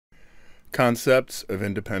Concepts of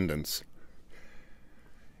Independence.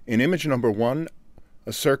 In image number 1,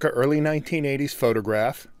 a circa early 1980s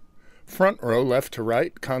photograph. Front row, left to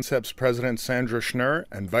right, Concepts President Sandra Schnur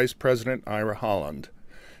and Vice President Ira Holland.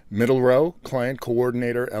 Middle row, Client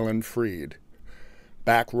Coordinator Ellen Freed.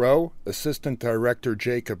 Back row, Assistant Director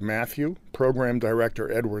Jacob Mathieu, Program Director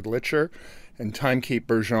Edward Litcher, and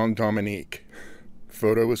Timekeeper Dominique.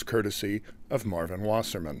 Photo is courtesy of Marvin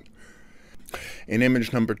Wasserman. In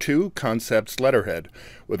image number 2, Concepts letterhead,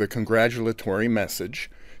 with a congratulatory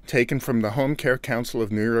message, taken from the Home Care Council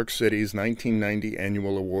of New York City's 1990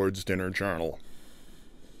 Annual Awards Dinner Journal.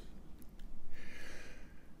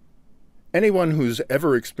 Anyone who's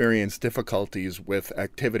ever experienced difficulties with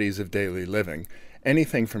activities of daily living,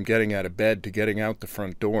 anything from getting out of bed to getting out the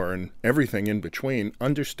front door and everything in between,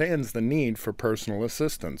 understands the need for personal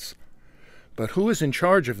assistance. But who is in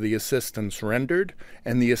charge of the assistance rendered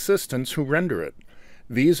and the assistants who render it?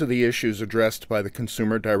 These are the issues addressed by the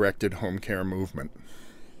consumer-directed home care movement.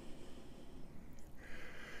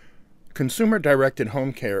 Consumer-directed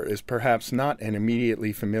home care is perhaps not an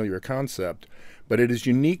immediately familiar concept, but it is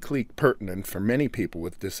uniquely pertinent for many people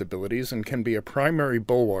with disabilities and can be a primary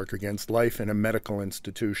bulwark against life in a medical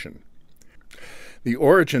institution. The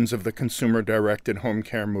origins of the consumer-directed home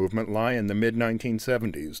care movement lie in the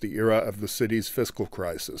mid-1970s, the era of the city's fiscal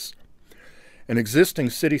crisis. An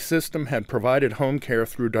existing city system had provided home care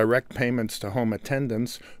through direct payments to home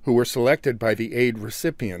attendants who were selected by the aid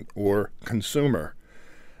recipient, or consumer.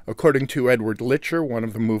 According to Edward Litcher, one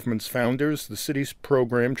of the movement's founders, the city's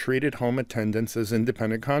program treated home attendants as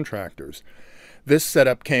independent contractors. This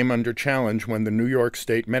setup came under challenge when the New York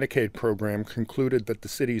State Medicaid program concluded that the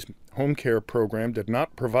city's home care program did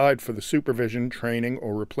not provide for the supervision, training,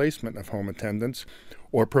 or replacement of home attendants,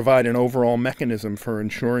 or provide an overall mechanism for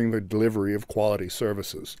ensuring the delivery of quality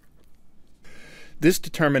services. This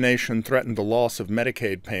determination threatened the loss of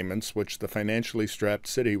Medicaid payments, which the financially strapped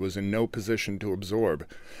city was in no position to absorb,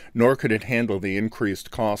 nor could it handle the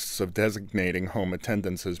increased costs of designating home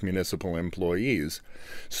attendants as municipal employees.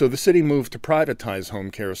 So the city moved to privatize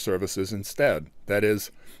home care services instead. That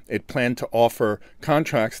is, it planned to offer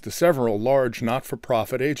contracts to several large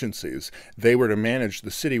not-for-profit agencies. They were to manage the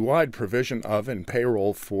citywide provision of and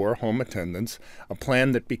payroll for home attendants, a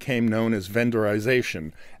plan that became known as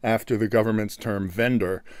vendorization, after the government's term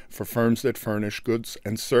vendor for firms that furnish goods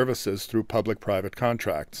and services through public-private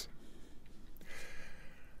contracts.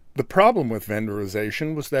 The problem with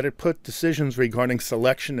vendorization was that it put decisions regarding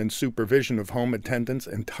selection and supervision of home attendants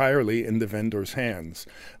entirely in the vendor's hands.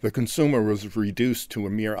 The consumer was reduced to a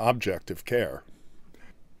mere object of care.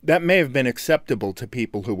 That may have been acceptable to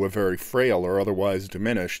people who were very frail or otherwise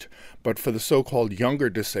diminished, but for the so-called younger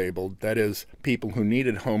disabled, that is, people who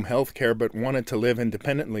needed home health care but wanted to live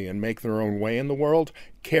independently and make their own way in the world,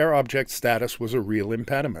 care object status was a real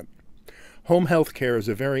impediment. Home health care is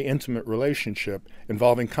a very intimate relationship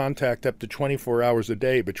involving contact up to 24 hours a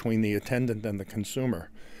day between the attendant and the consumer.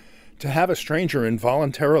 To have a stranger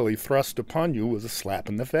involuntarily thrust upon you was a slap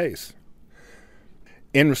in the face.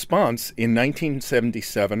 In response, in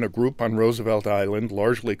 1977, a group on Roosevelt Island,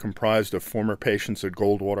 largely comprised of former patients at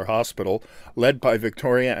Goldwater Hospital, led by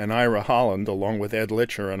Victoria and Ira Holland, along with Ed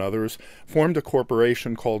Litcher and others, formed a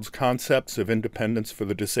corporation called Concepts of Independence for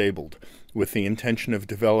the Disabled, with the intention of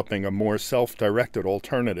developing a more self-directed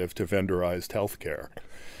alternative to vendorized health care.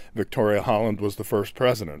 Victoria Holland was the first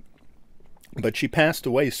president. But she passed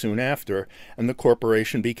away soon after, and the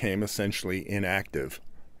corporation became essentially inactive,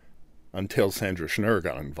 until Sandra Schnur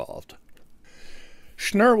got involved.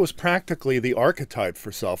 Schnur was practically the archetype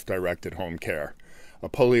for self-directed home care. A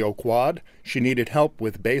polio quad, she needed help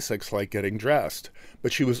with basics like getting dressed,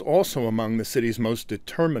 but she was also among the city's most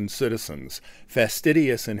determined citizens,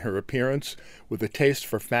 fastidious in her appearance, with a taste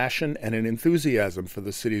for fashion and an enthusiasm for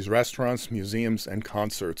the city's restaurants, museums, and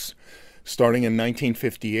concerts. Starting in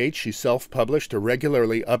 1958, she self-published a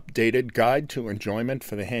regularly updated Guide to Enjoyment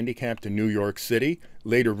for the Handicapped in New York City,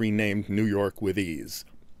 later renamed New York with Ease.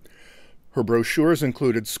 Her brochures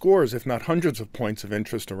included scores, if not hundreds, of points of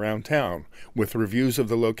interest around town, with reviews of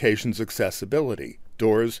the location's accessibility,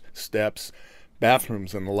 doors, steps,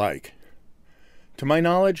 bathrooms, and the like. To my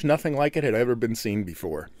knowledge, nothing like it had ever been seen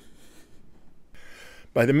before.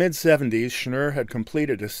 By the mid-70s, Schnur had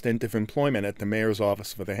completed a stint of employment at the Mayor's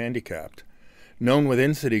Office for the Handicapped. Known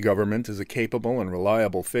within city government as a capable and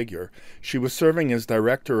reliable figure, she was serving as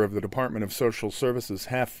director of the Department of Social Services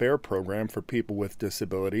half-fare program for people with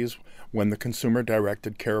disabilities when the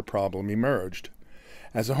consumer-directed care problem emerged.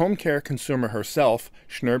 As a home care consumer herself,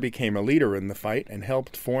 Schnur became a leader in the fight and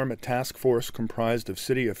helped form a task force comprised of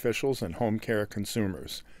city officials and home care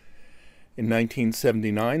consumers. In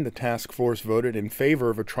 1979, the task force voted in favor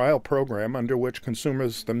of a trial program under which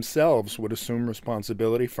consumers themselves would assume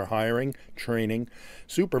responsibility for hiring, training,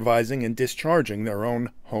 supervising, and discharging their own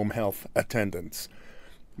home health attendants.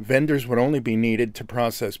 Vendors would only be needed to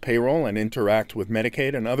process payroll and interact with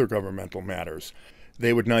Medicaid and other governmental matters.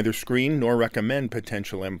 They would neither screen nor recommend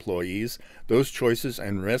potential employees. Those choices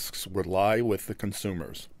and risks would lie with the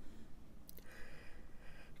consumers.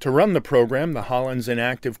 To run the program, the Holland's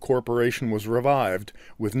inactive corporation was revived,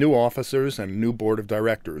 with new officers and a new board of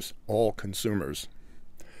directors, all consumers.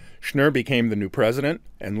 Schnur became the new president,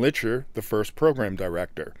 and Litcher the first program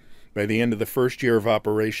director. By the end of the first year of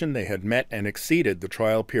operation, they had met and exceeded the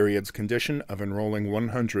trial period's condition of enrolling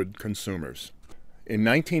 100 consumers. In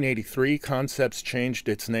 1983, Concepts changed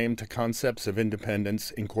its name to Concepts of Independence,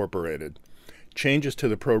 Incorporated. Changes to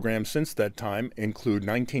the program since that time include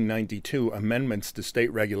 1992 amendments to state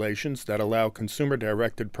regulations that allow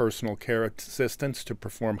consumer-directed personal care assistants to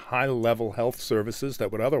perform high-level health services that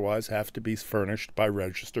would otherwise have to be furnished by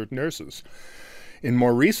registered nurses. In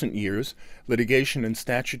more recent years, litigation and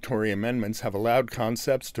statutory amendments have allowed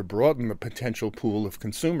Concepts to broaden the potential pool of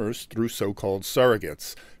consumers through so-called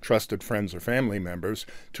surrogates, trusted friends or family members,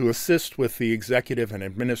 to assist with the executive and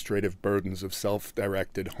administrative burdens of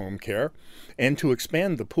self-directed home care, and to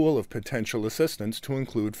expand the pool of potential assistants to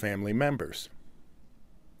include family members.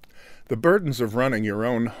 The burdens of running your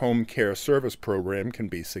own home care service program can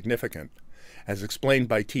be significant. As explained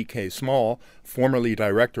by T.K. Small, formerly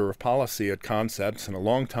Director of Policy at Concepts and a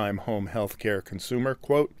longtime home health care consumer,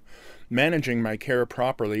 quote, "Managing my care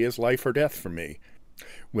properly is life or death for me.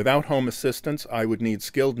 Without home assistance, I would need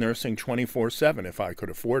skilled nursing 24/7 if I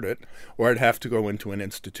could afford it, or I'd have to go into an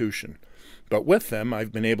institution. But with them,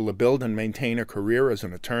 I've been able to build and maintain a career as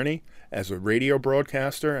an attorney, as a radio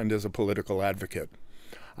broadcaster, and as a political advocate.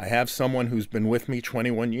 I have someone who's been with me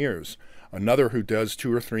 21 years, another who does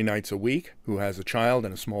 2 or 3 nights a week, who has a child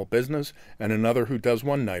and a small business, and another who does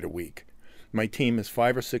 1 night a week. My team is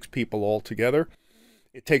 5 or 6 people altogether.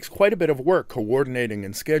 It takes quite a bit of work coordinating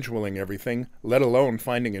and scheduling everything, let alone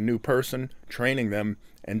finding a new person, training them,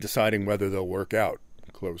 and deciding whether they'll work out."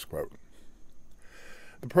 Close quote.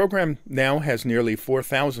 The program now has nearly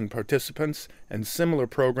 4,000 participants, and similar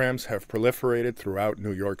programs have proliferated throughout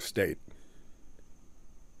New York State.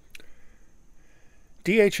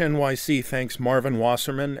 DHNYC thanks Marvin,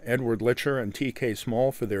 Wasserman, Edward Litcher, and T.K.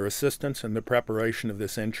 Small for their assistance in the preparation of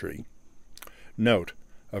this entry. Note: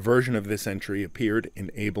 a version of this entry appeared in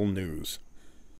Able News.